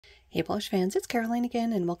Hey polish fans, it's Caroline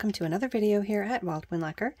again, and welcome to another video here at Wildwind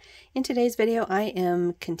Lacquer. In today's video, I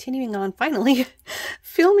am continuing on, finally,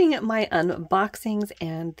 filming my unboxings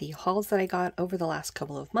and the hauls that I got over the last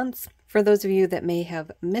couple of months. For those of you that may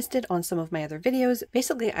have missed it on some of my other videos,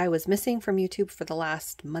 basically I was missing from YouTube for the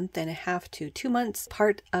last month and a half to 2 months,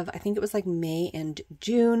 part of, I think it was like May and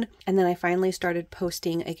June, and then I finally started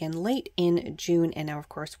posting again late in June, and now of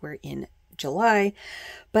course we're in July.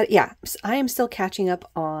 But yeah, I am still catching up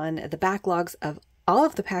on the backlogs of all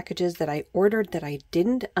of the packages that I ordered that I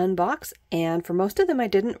didn't unbox, and for most of them I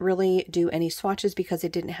didn't really do any swatches because I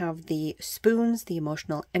didn't have the spoons, the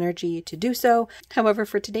emotional energy to do so. However,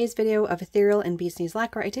 for today's video of Ethereal and Bee's Knees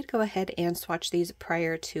Lacquer, I did go ahead and swatch these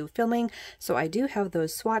prior to filming, so I do have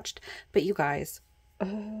those swatched. But you guys,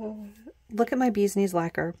 look at my Bee's Knees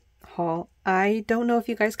Lacquer haul. I don't know if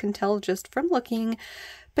you guys can tell just from looking,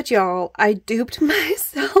 but y'all, I duped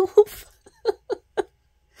myself.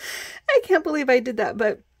 I can't believe I did that,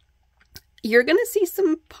 but you're going to see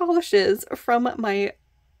some polishes from my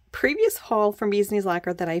previous haul from Bee's Knees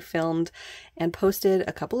Lacquer that I filmed and posted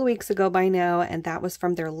a couple of weeks ago by now, and that was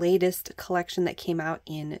from their latest collection that came out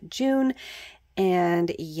in June.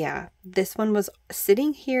 And yeah, this one was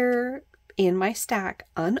sitting here in my stack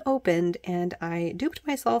unopened, and I duped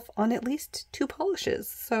myself on at least 2 polishes.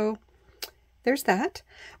 So there's that.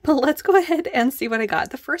 But let's go ahead and see what I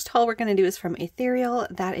got. The first haul we're going to do is from Ethereal.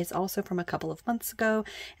 That is also from a couple of months ago.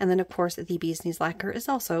 And then of course the Bee's Knees Lacquer is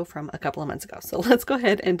also from a couple of months ago. So let's go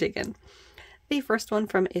ahead and dig in. The first one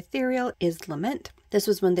from Ethereal is Lament. This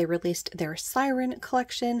was when they released their Siren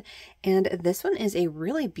collection, and this one is a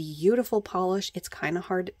really beautiful polish. It's kind of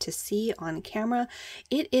hard to see on camera.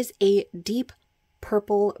 It is a deep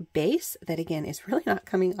purple base that again is really not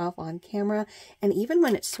coming off on camera, and even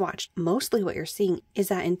when it's swatched, mostly what you're seeing is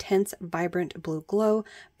that intense vibrant blue glow,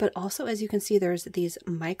 but also as you can see there's these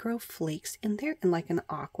micro flakes in there in like an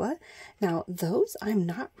aqua. Now those I'm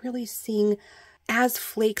not really seeing as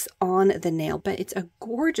flakes on the nail, but it's a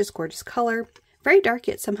gorgeous color, very dark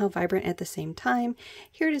yet somehow vibrant at the same time.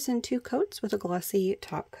 Here it is in 2 coats with a glossy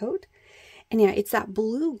top coat. And yeah, it's that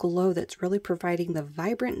blue glow that's really providing the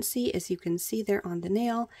vibrancy, as you can see there on the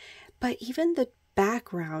nail. But even the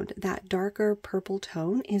background, that darker purple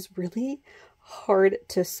tone, is really hard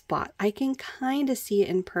to spot. I can kind of see it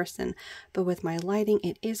in person, but with my lighting,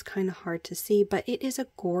 it is kind of hard to see. But it is a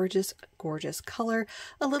gorgeous color.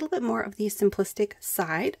 A little bit more of the simplistic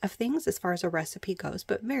side of things as far as a recipe goes,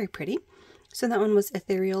 but very pretty. So that one was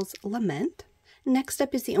Ethereal's Lament. Next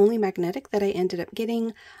up is the only magnetic that I ended up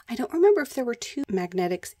getting. I don't remember if there were 2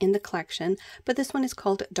 magnetics in the collection, but this one is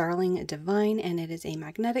called Darling Divine, and it is a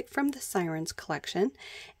magnetic from the Sirens collection.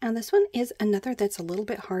 And this one is another that's a little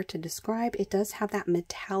bit hard to describe. It does have that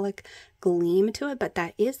metallic gleam to it, but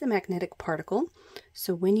that is the magnetic particle.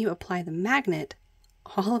 So when you apply the magnet,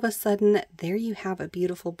 all of a sudden, there you have a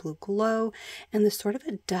beautiful blue glow and this sort of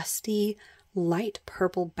a dusty, light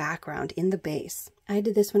purple background in the base. I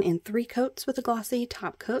did this one in 3 coats with a glossy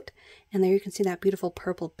top coat, and there you can see that beautiful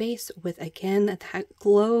purple base with, again, that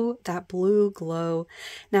glow, that blue glow.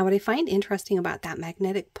 Now what I find interesting about that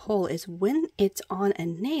magnetic pull is when it's on a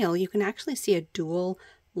nail, you can actually see a dual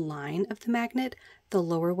line of the magnet. The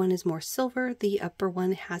lower one is more silver, the upper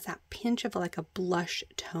one has that pinch of like a blush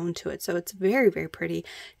tone to it. So it's very pretty,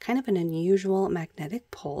 kind of an unusual magnetic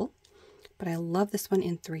pull. But I love this one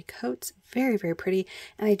in 3 coats. Very pretty.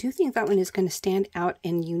 And I do think that one is going to stand out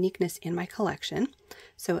in uniqueness in my collection.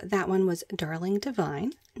 So that one was Darling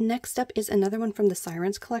Divine. Next up is another one from the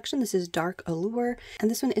Sirens collection. This is Dark Allure. And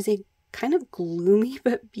this one is a kind of gloomy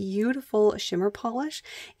but beautiful shimmer polish.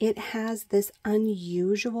 It has this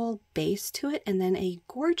unusual base to it and then a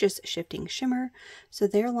gorgeous shifting shimmer. So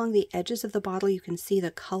there along the edges of the bottle you can see the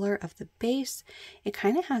color of the base. It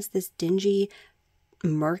kind of has this dingy,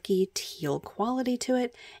 murky teal quality to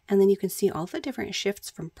it, and then you can see all the different shifts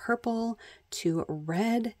from purple to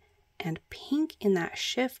red and pink in that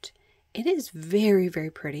shift. It is very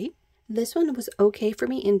pretty. This one was okay for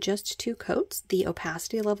me in just 2 coats. The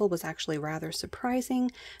opacity level was actually rather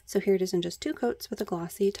surprising. So here it is in just 2 coats with a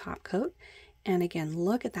glossy top coat. And again,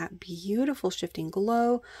 look at that beautiful shifting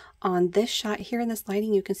glow. On this shot here in this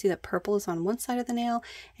lighting, you can see that purple is on one side of the nail,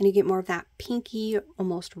 and you get more of that pinky,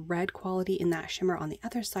 almost red quality in that shimmer on the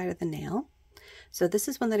other side of the nail. So this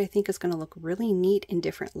is one that I think is going to look really neat in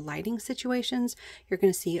different lighting situations. You're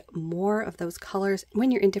going to see more of those colors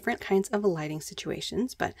when you're in different kinds of lighting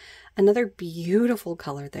situations, but another beautiful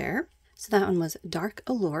color there. So that one was Dark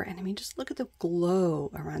Allure, and I mean, just look at the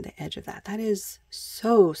glow around the edge of that. That is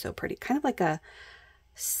so pretty, kind of like a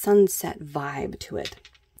sunset vibe to it.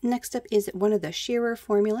 Next up is one of the shearer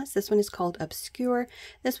formulas. This one is called Obscure.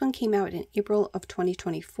 This one came out in April of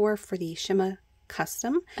 2024 for the Shimmer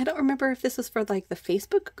Custom. I don't remember if this was for like the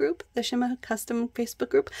Facebook group, the Shimmer Custom Facebook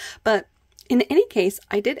group, but in any case,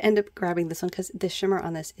 I did end up grabbing this one because the shimmer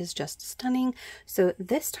on this is just stunning. So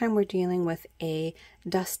this time we're dealing with a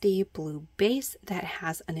dusty blue base that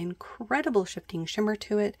has an incredible shifting shimmer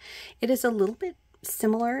to it. It is a little bit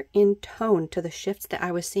similar in tone to the shifts that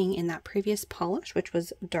I was seeing in that previous polish, which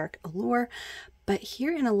was Dark Allure. But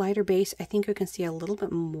here in a lighter base, I think you can see a little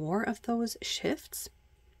bit more of those shifts.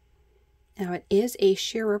 Now it is a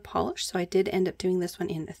shearer polish, so I did end up doing this one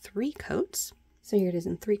in 3 coats. So here it is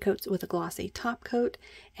in 3 coats with a glossy top coat.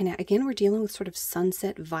 And again, we're dealing with sort of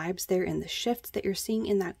sunset vibes there in the shifts that you're seeing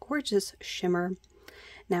in that gorgeous shimmer.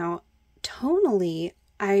 Now, tonally,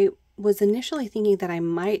 I was initially thinking that I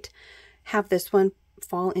might have this one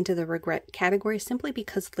fall into the regret category simply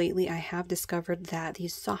because lately I have discovered that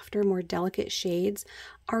these softer, more delicate shades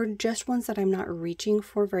are just ones that I'm not reaching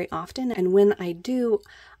for very often. And when I do,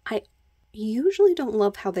 I usually don't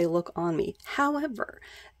love how they look on me. However,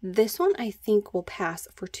 this one I think will pass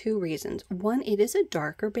for 2 reasons. One, it is a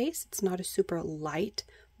darker base. It's not a super light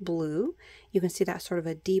blue. You can see that sort of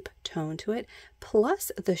a deep tone to it. Plus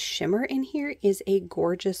the shimmer in here is a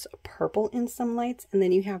gorgeous purple in some lights. And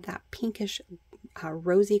then you have that pinkish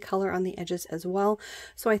rosy color on the edges as well.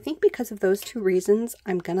 So I think because of those 2 reasons,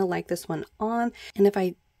 I'm gonna like this one on. And if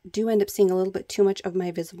I do end up seeing a little bit too much of my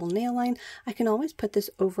visible nail line, I can always put this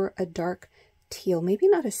over a dark teal, maybe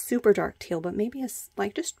not a super dark teal, but maybe a,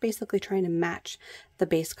 like just basically trying to match the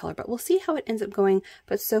base color. But we'll see how it ends up going.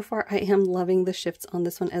 But so far I am loving the shifts on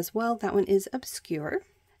this one as well. That one is Obscure.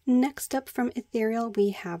 Next up from Ethereal, we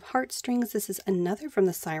have Heartstrings. This is another from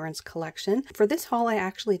the Sirens collection. For this haul, I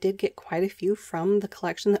actually did get quite a few from the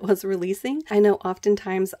collection that was releasing. I know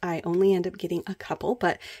oftentimes I only end up getting a couple,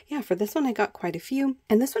 but yeah, for this one, I got quite a few.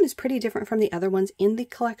 And this one is pretty different from the other ones in the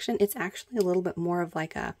collection. It's actually a little bit more of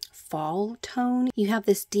like a fall tone. You have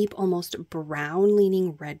this deep, almost brown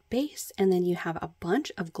leaning red base, and then you have a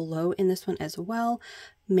bunch of glow in this one as well.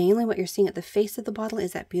 Mainly what you're seeing at the face of the bottle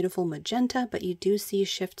is that beautiful magenta, but you do see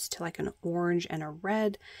shifts to like an orange and a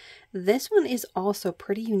red. This one is also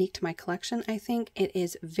pretty unique to my collection, I think. It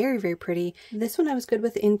is very, very pretty. This one I was good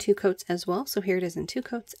with in 2 coats as well. So here it is in 2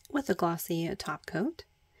 coats with a glossy top coat.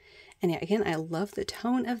 And yeah, again, I love the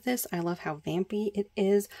tone of this. I love how vampy it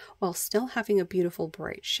is while still having a beautiful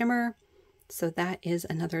bright shimmer. So that is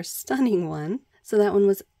another stunning one. So that one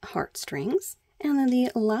was Heartstrings. And then the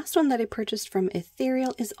last one that I purchased from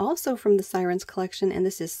Ethereal is also from the Sirens collection, and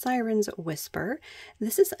this is Sirens Whisper.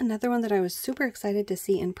 This is another one that I was super excited to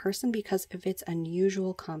see in person because of its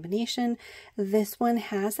unusual combination. This one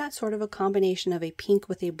has that sort of a combination of a pink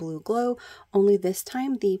with a blue glow, only this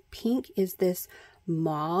time the pink is this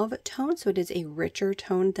mauve tone, so it is a richer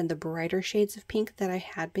tone than the brighter shades of pink that I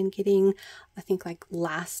had been getting. I think like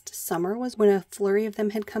last summer was when a flurry of them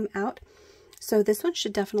had come out. So this one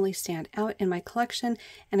should definitely stand out in my collection.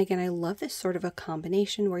 And again, I love this sort of a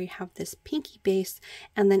combination where you have this pinky base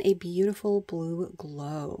and then a beautiful blue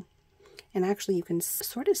glow. And actually you can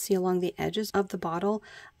sort of see along the edges of the bottle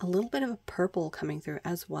a little bit of a purple coming through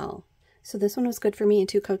as well. So this one was good for me in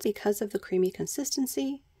 2 coats because of the creamy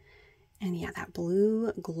consistency. And yeah, that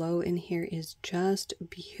blue glow in here is just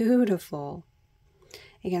beautiful.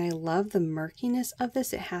 Again, I love the murkiness of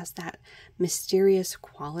this. It has that mysterious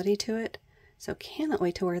quality to it. So cannot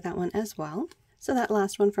wait to wear that one as well. So that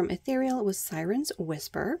last one from Ethereal was Sirens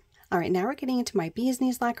Whisper. All right, now we're getting into my Bee's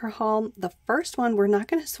Knees Lacquer haul. The first one we're not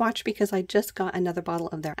going to swatch because I just got another bottle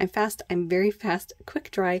of their I'm very fast,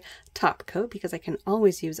 quick dry top coat because I can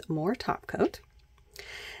always use more top coat.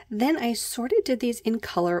 Then I sort of did these in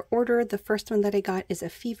color order. The first one that I got is A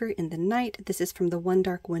Fever in the Night. This is from the One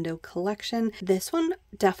Dark Window collection. This one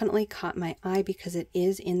definitely caught my eye because it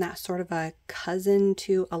is in that sort of a cousin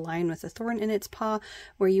to A Lion with a Thorn in Its Paw,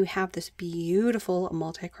 where you have this beautiful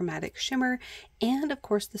multi-chromatic shimmer and of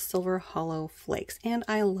course the silver hollow flakes. And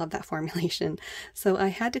I love that formulation. So I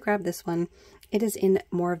had to grab this one. It is in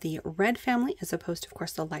more of the red family as opposed to, of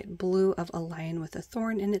course, the light blue of A Lion with a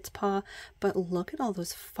Thorn in Its Paw. But look at all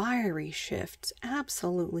those fiery shifts.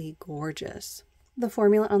 Absolutely gorgeous. The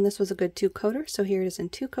formula on this was a good 2-coater. So here it is in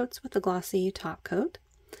 2 coats with a glossy top coat.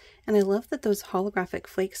 And I love that those holographic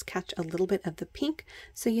flakes catch a little bit of the pink.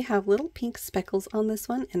 So you have little pink speckles on this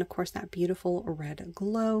one. And of course, that beautiful red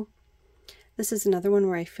glow. This is another one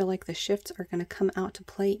where I feel like the shifts are going to come out to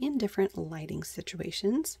play in different lighting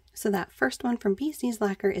situations. So that first one from Bee's Knees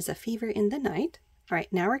Lacquer is A Fever in the Night. All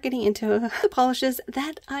right, now we're getting into the polishes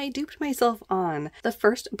that I duped myself on. The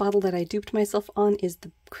first bottle that I duped myself on is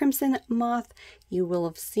the Crimson Moth. You will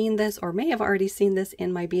have seen this or may have already seen this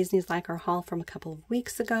in my Bee's Knees Lacquer haul from a couple of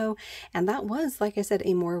weeks ago. And that was, like I said,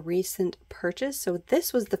 a more recent purchase. So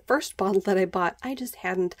this was the first bottle that I bought. I just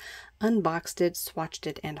hadn't unboxed it, swatched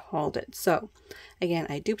it, and hauled it. So again,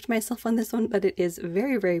 I duped myself on this one, but it is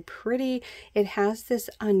very, very pretty. It has this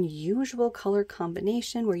unusual color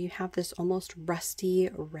combination where you have this almost rusty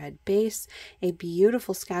red base, a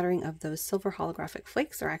beautiful scattering of those silver holographic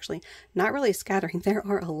flakes. They're actually not really scattering. There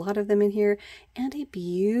are a lot of them in here, and a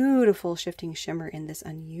beautiful shifting shimmer in this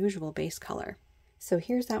unusual base color. So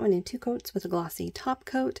here's that one in 2 coats with a glossy top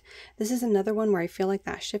coat. This is another one where I feel like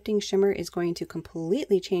that shifting shimmer is going to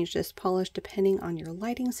completely change this polish depending on your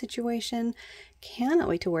lighting situation. Cannot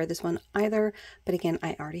wait to wear this one either, but again,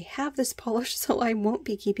 I already have this polish, so I won't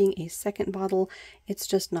be keeping a second bottle. It's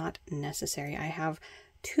just not necessary. I have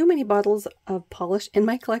too many bottles of polish in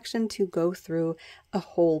my collection to go through a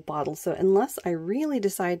whole bottle. So unless I really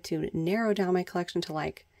decide to narrow down my collection to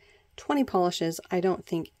like 20 polishes, I don't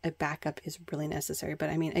think a backup is really necessary.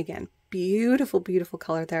 But I mean, again, beautiful, beautiful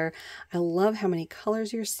color there. I love how many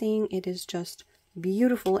colors you're seeing. It is just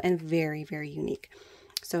beautiful and very, very unique.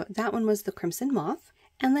 So that one was the Crimson Moth.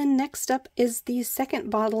 And then next up is the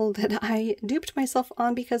second bottle that I duped myself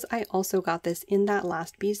on because I also got this in that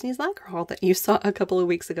last Bee's Knees Lacquer haul that you saw a couple of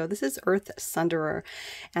weeks ago. This is Earth Sunderer,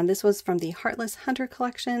 and this was from the Heartless Hunter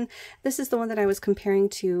collection. This is the one that I was comparing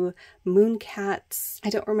to Mooncat's.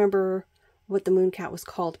 I don't remember what the Mooncat was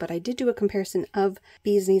called, but I did do a comparison of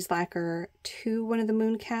Bee's Knees Lacquer to one of the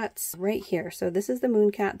Mooncats right here. So this is the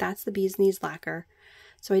Mooncat, that's the Bee's Knees Lacquer.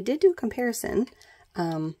 So I did do a comparison.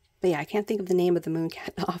 But yeah, I can't think of the name of the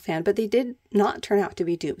Mooncat offhand, but they did not turn out to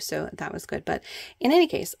be dupes, so that was good. But in any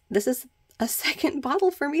case, this is a second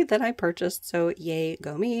bottle for me that I purchased, so yay,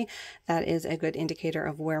 go me. That is a good indicator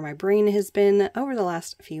of where my brain has been over the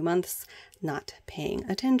last few months, not paying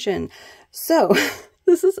attention. So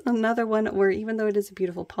this is another one where even though it is a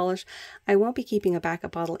beautiful polish, I won't be keeping a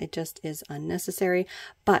backup bottle. It just is unnecessary.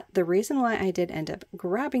 But the reason why I did end up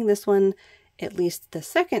grabbing this one, at least the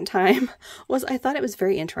second time, was I thought it was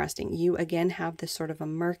very interesting. You again have this sort of a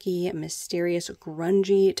murky, mysterious,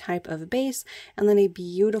 grungy type of base, and then a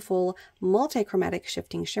beautiful multi-chromatic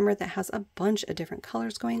shifting shimmer that has a bunch of different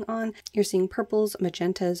colors going on. You're seeing purples,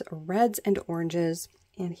 magentas, reds, and oranges.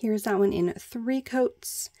 And here's that one in 3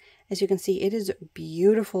 coats. As you can see, it is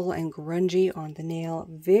beautiful and grungy on the nail.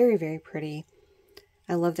 Very, very pretty.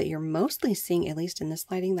 I love that you're mostly seeing, at least in this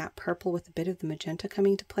lighting, that purple with a bit of the magenta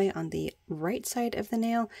coming to play on the right side of the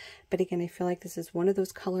nail. But again, I feel like this is one of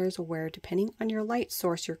those colors where depending on your light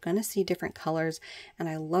source, you're going to see different colors. And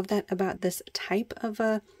I love that about this type of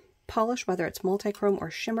a polish, whether it's multi-chrome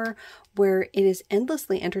or shimmer, where it is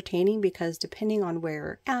endlessly entertaining because depending on where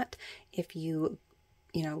you're at, if you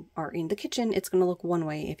are in the kitchen, it's going to look one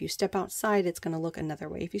way. If you step outside, it's going to look another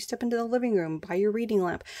way. If you step into the living room by your reading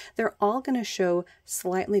lamp, they're all going to show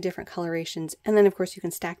slightly different colorations. And then of course you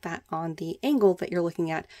can stack that on the angle that you're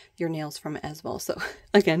looking at your nails from as well. So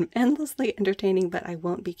again, endlessly entertaining, but I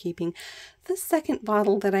won't be keeping the second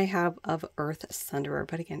bottle that I have of Earth Sunderer.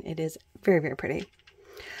 But again, it is very, very pretty.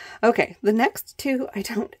 Okay, the next 2 I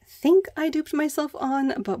don't think I duped myself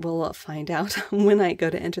on, but we'll find out when I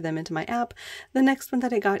go to enter them into my app. The next one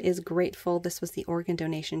that I got is Grateful. This was the organ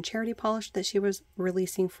donation charity polish that she was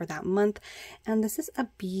releasing for that month. And this is a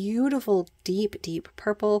beautiful, deep, deep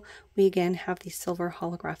purple. We again have these silver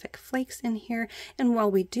holographic flakes in here. And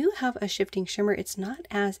while we do have a shifting shimmer, it's not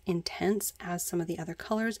as intense as some of the other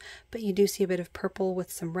colors, but you do see a bit of purple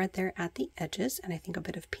with some red there at the edges, and I think a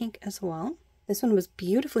bit of pink as well. This one was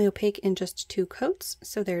beautifully opaque in just 2 coats,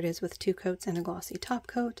 so there it is with 2 coats and a glossy top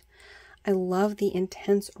coat. I love the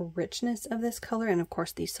intense richness of this color, and of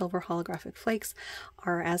course these silver holographic flakes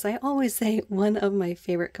are, as I always say, one of my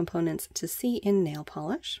favorite components to see in nail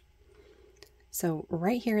polish. So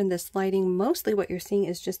right here in this lighting, mostly what you're seeing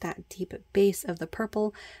is just that deep base of the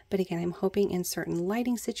purple, but again, I'm hoping in certain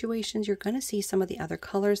lighting situations you're going to see some of the other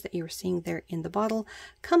colors that you were seeing there in the bottle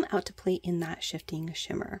come out to play in that shifting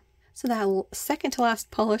shimmer. So that second to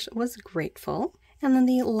last polish was Grateful. And then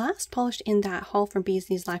the last polish in that haul from Bee's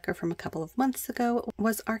Knees Lacquer from a couple of months ago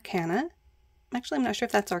was Arcana. Actually, I'm not sure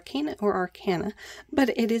if that's Arcana or Arcana, but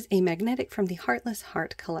it is a magnetic from the Heartless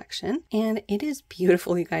Heart collection. And it is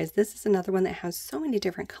beautiful, you guys. This is another one that has so many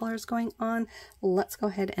different colors going on. Let's go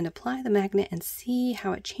ahead and apply the magnet and see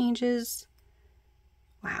how it changes.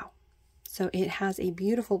 Wow. So it has a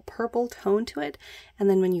beautiful purple tone to it, and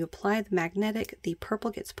then when you apply the magnetic, the purple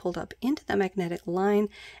gets pulled up into the magnetic line,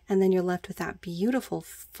 and then you're left with that beautiful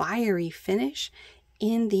fiery finish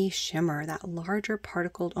in the shimmer, that larger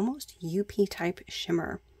particled, almost UP type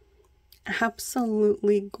shimmer.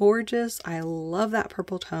 Absolutely gorgeous. I love that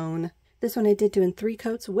purple tone. This one I did do in 3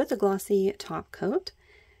 coats with a glossy top coat.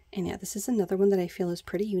 And yeah, this is another one that I feel is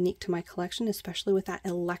pretty unique to my collection, especially with that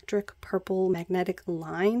electric purple magnetic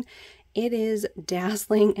line. It is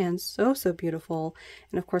dazzling and so, so beautiful.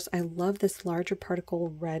 And of course, I love this larger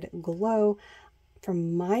particle red glow.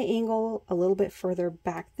 From my angle, a little bit further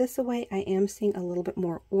back this way, I am seeing a little bit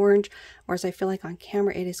more orange, whereas I feel like on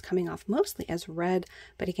camera it is coming off mostly as red.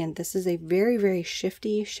 But again, this is a very, very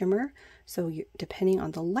shifty shimmer. So depending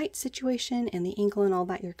on the light situation and the angle and all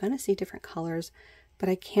that, you're going to see different colors. But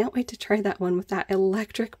I can't wait to try that one with that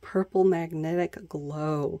electric purple magnetic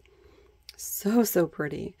glow. So, so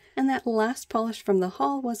pretty. And that last polish from the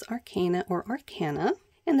haul was Arcana or Arcana.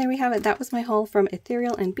 And there we have it. That was my haul from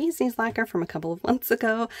Ethereal and Bee's Knees Lacquer from a couple of months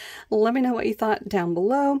ago. Let me know what you thought down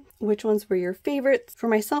below. Which ones were your favorites? For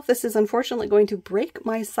myself, this is unfortunately going to break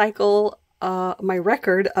my cycle, my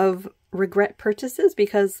record of regret purchases,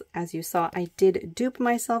 because as you saw, I did dupe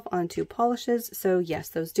myself on 2 polishes. So yes,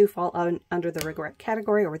 those do fall under the regret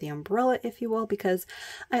category, or the umbrella, if you will, because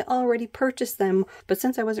I already purchased them. But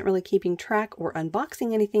since I wasn't really keeping track or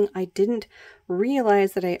unboxing anything, I didn't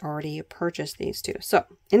realize that I already purchased these 2. So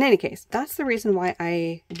in any case, that's the reason why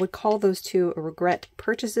I would call those 2 regret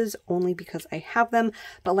purchases, only because I have them.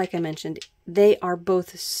 But like I mentioned, they are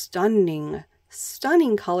both stunning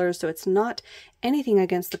colors, so it's not anything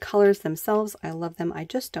against the colors themselves. I love them. I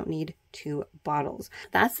just don't need 2 bottles.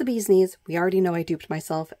 That's the Bee's Knees. We already know I duped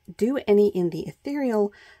myself. Do any in the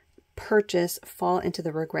Ethereal purchase fall into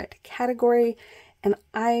the regret category? And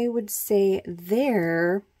I would say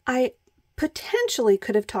there, I potentially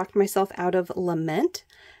could have talked myself out of Lament,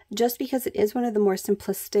 just because it is one of the more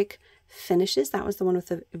simplistic finishes. That was the one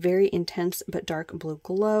with a very intense but dark blue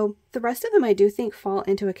glow. The rest of them I do think fall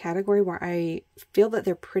into a category where I feel that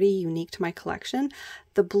they're pretty unique to my collection.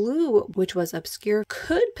 The blue, which was obscure,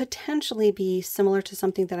 could potentially be similar to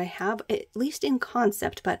something that I have, at least in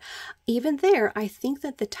concept, but even there, I think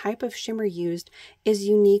that the type of shimmer used is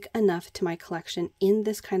unique enough to my collection in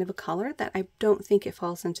this kind of a color that I don't think it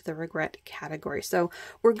falls into the regret category. So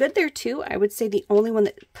we're good there too. I would say the only one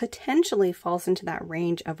that potentially falls into that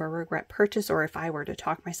range of a regret purchase, or if I were to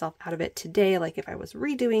talk myself out of it today, like if I was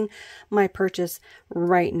redoing my purchase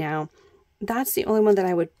right now, that's the only one that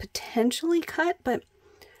I would potentially cut, but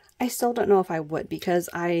I still don't know if I would, because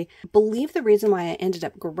I believe the reason why I ended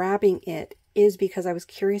up grabbing it is because I was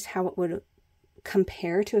curious how it would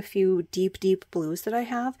compare to a few deep, deep blues that I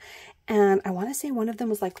have. And I want to say one of them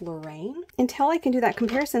was like Lorraine. Until I can do that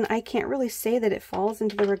comparison, I can't really say that it falls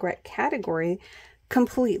into the regret category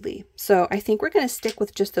completely. So I think we're going to stick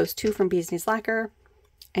with just those 2 from Bee's Knees Lacquer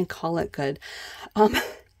and call it good.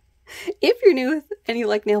 If you're new and you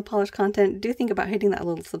like nail polish content, do think about hitting that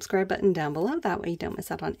little subscribe button down below. That way you don't miss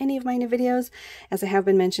out on any of my new videos. As I have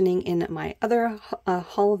been mentioning in my other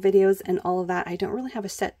haul videos and all of that, I don't really have a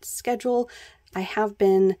set schedule. I have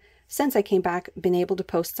been, since I came back, been able to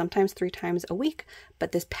post sometimes 3 times a week.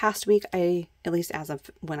 But this past week, I, at least as of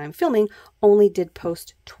when I'm filming, only did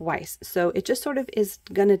post twice. So it just sort of is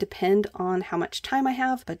going to depend on how much time I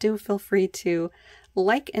have. But do feel free to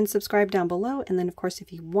like and subscribe down below. And then of course,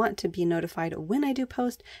 if you want to be notified when I do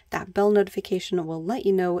post, that bell notification will let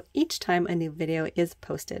you know each time a new video is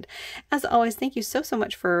posted. As always, thank you so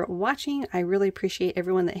much for watching. I really appreciate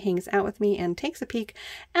everyone that hangs out with me and takes a peek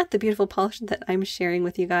at the beautiful polish that I'm sharing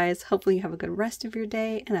with you guys. Hopefully you have a good rest of your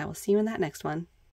day, and I will see you in that next one.